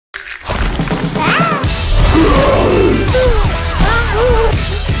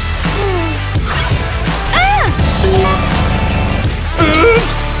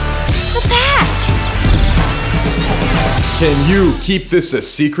Can you keep this a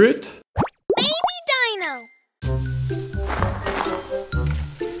secret? BabyDino!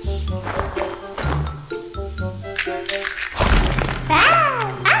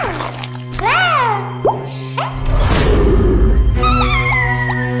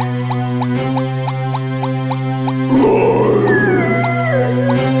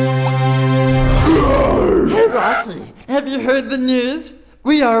 Hey Rocky, have you heard the news?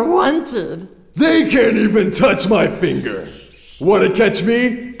 We are wanted. They can't even touch my finger. Want to catch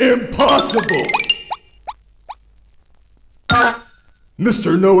me? Impossible!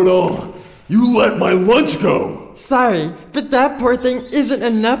 Mr. Know-It-All, you let my lunch go! Sorry, but that poor thing isn't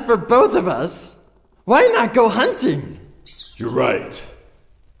enough for both of us. Why not go hunting? You're right.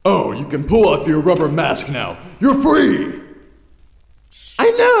 Oh, you can pull off your rubber mask now. You're free!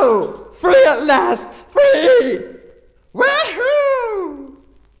 I know! Free at last! Free! Woohoo!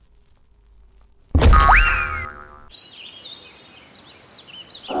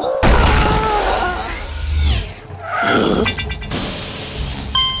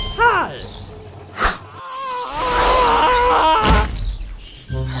 Hi!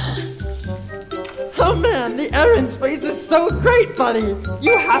 Oh man, the air in space is so great, buddy!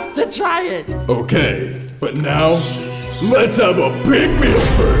 You have to try it! Okay, but now, let's have a big meal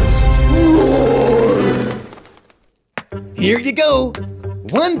first! Here you go!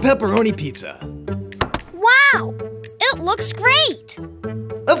 1 pepperoni pizza. Wow! It looks great!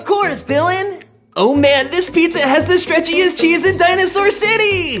 Of course, Dylan! Oh man, this pizza has the stretchiest cheese in Dinosaur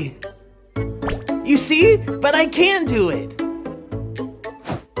City! You see? But I can do it!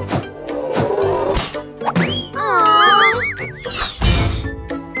 Aww!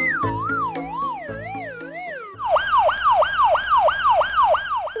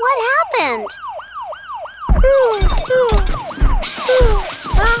 What happened?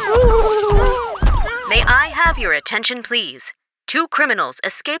 May I have your attention, please? 2 criminals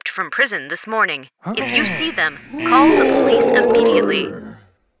escaped from prison this morning. If you see them, call the police immediately.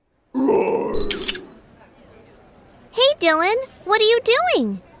 Hey Dylan, what are you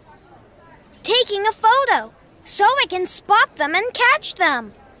doing? Taking a photo, so I can spot them and catch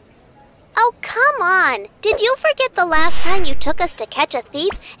them. Oh, come on! Did you forget the last time you took us to catch a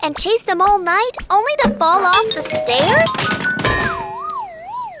thief and chase them all night, only to fall off the stairs?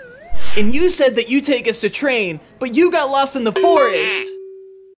 And you said that you take us to train, but you got lost in the forest!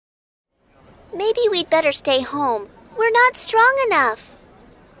 Maybe we'd better stay home. We're not strong enough.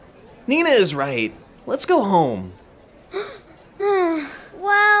 Nina is right. Let's go home.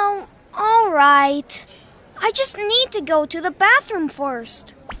 Well, all right. I just need to go to the bathroom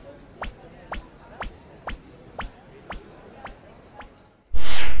first.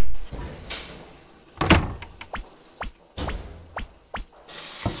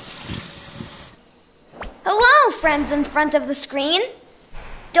 Hello, friends in front of the screen.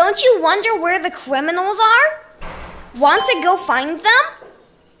 Don't you wonder where the criminals are? Want to go find them?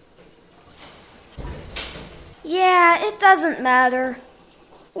 Yeah, it doesn't matter.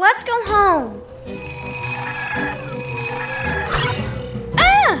 Let's go home.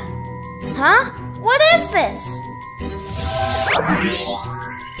 Ah! Huh? What is this?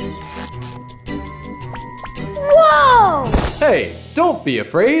 Whoa! Hey, don't be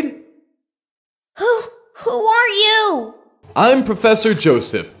afraid. Who are you? I'm Professor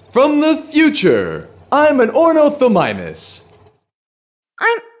Joseph from the future. I'm an ornithominus.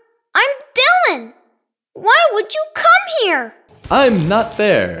 I'm Dylan. Why would you come here? I'm not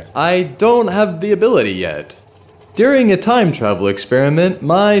there. I don't have the ability yet. During a time travel experiment,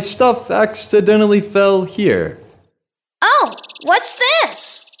 my stuff accidentally fell here. Oh, what's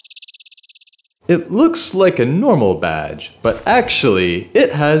this? It looks like a normal badge, but actually,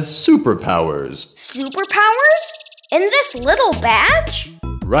 it has superpowers. Superpowers? In this little badge?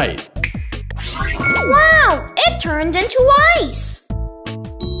 Right. Wow, it turned into ice.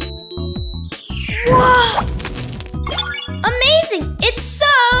 Wow! Amazing! It's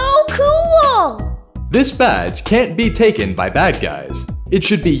so cool! This badge can't be taken by bad guys. It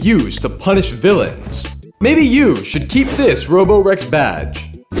should be used to punish villains. Maybe you should keep this Robo-Rex badge.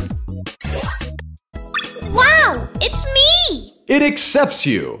 Wow, it's me! It accepts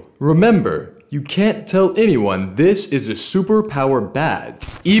you. Remember, you can't tell anyone this is a superpower badge.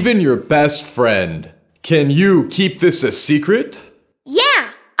 Even your best friend. Can you keep this a secret?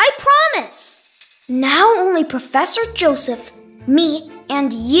 Yeah, I promise. Now only Professor Joseph, me,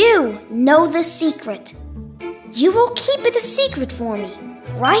 and you know the secret. You will keep it a secret for me,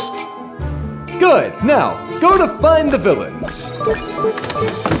 right? Good. Now, go to find the villains.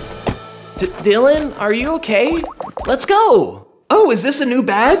 Dylan, are you okay? Let's go! Oh, is this a new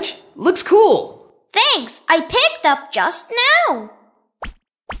badge? Looks cool! Thanks, I picked up just now.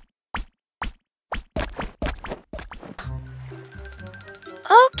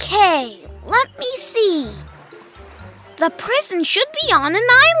 Okay, let me see. The prison should be on an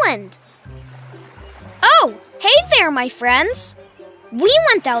island. Oh, hey there, my friends. We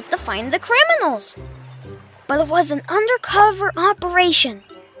went out to find the criminals. But it was an undercover operation,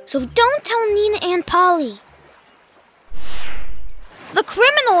 so don't tell Nina and Polly. The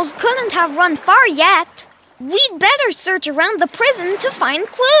criminals couldn't have run far yet. We'd better search around the prison to find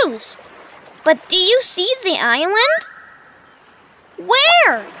clues. But do you see the island?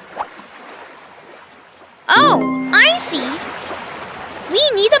 Where? Oh, I see. We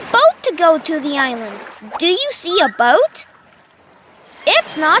need a boat to go to the island. Do you see a boat?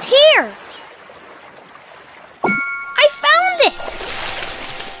 It's not here. I found it!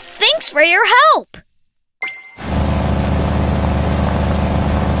 Thanks for your help.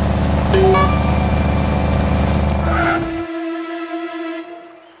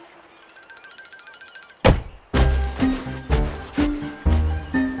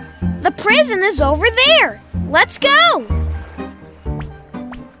 The prison is over there. Let's go.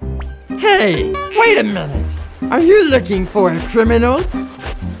 Hey, wait a minute. Are you looking for a criminal?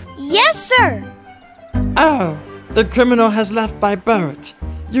 Yes, sir. Oh, the criminal has left by boat.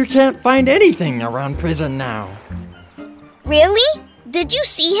 You can't find anything around prison now. Really? Did you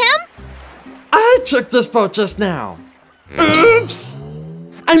see him? I took this boat just now. Oops!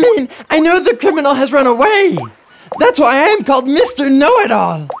 I know the criminal has run away. That's why I am called Mr.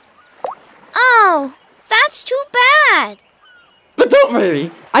 Know-It-All. Oh, that's too bad. But don't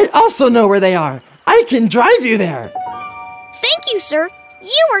worry, I also know where they are. I can drive you there. Thank you, sir.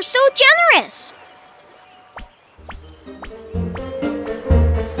 You are so generous.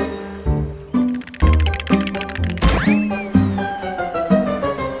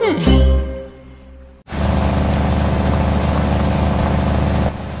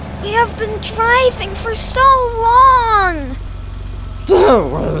 We have been driving for so long.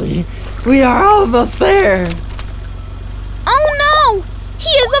 Don't worry, we are almost there. Oh no! He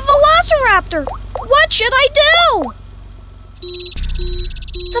is a velociraptor! What should I do?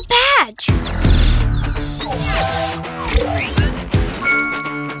 The badge!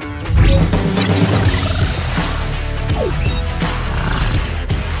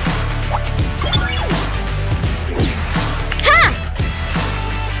 Ha!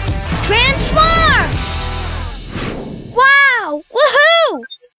 Transform! Wow! Woohoo!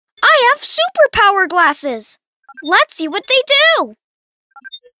 I have superpower glasses! Let's see what they do!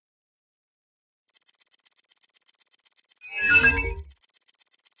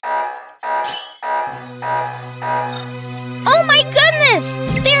 Oh my goodness!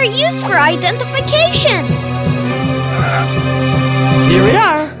 They're used for identification! Here we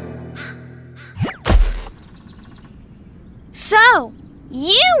are. So,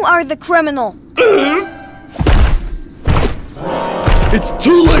 you are the criminal! It's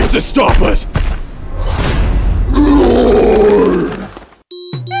too late to stop us!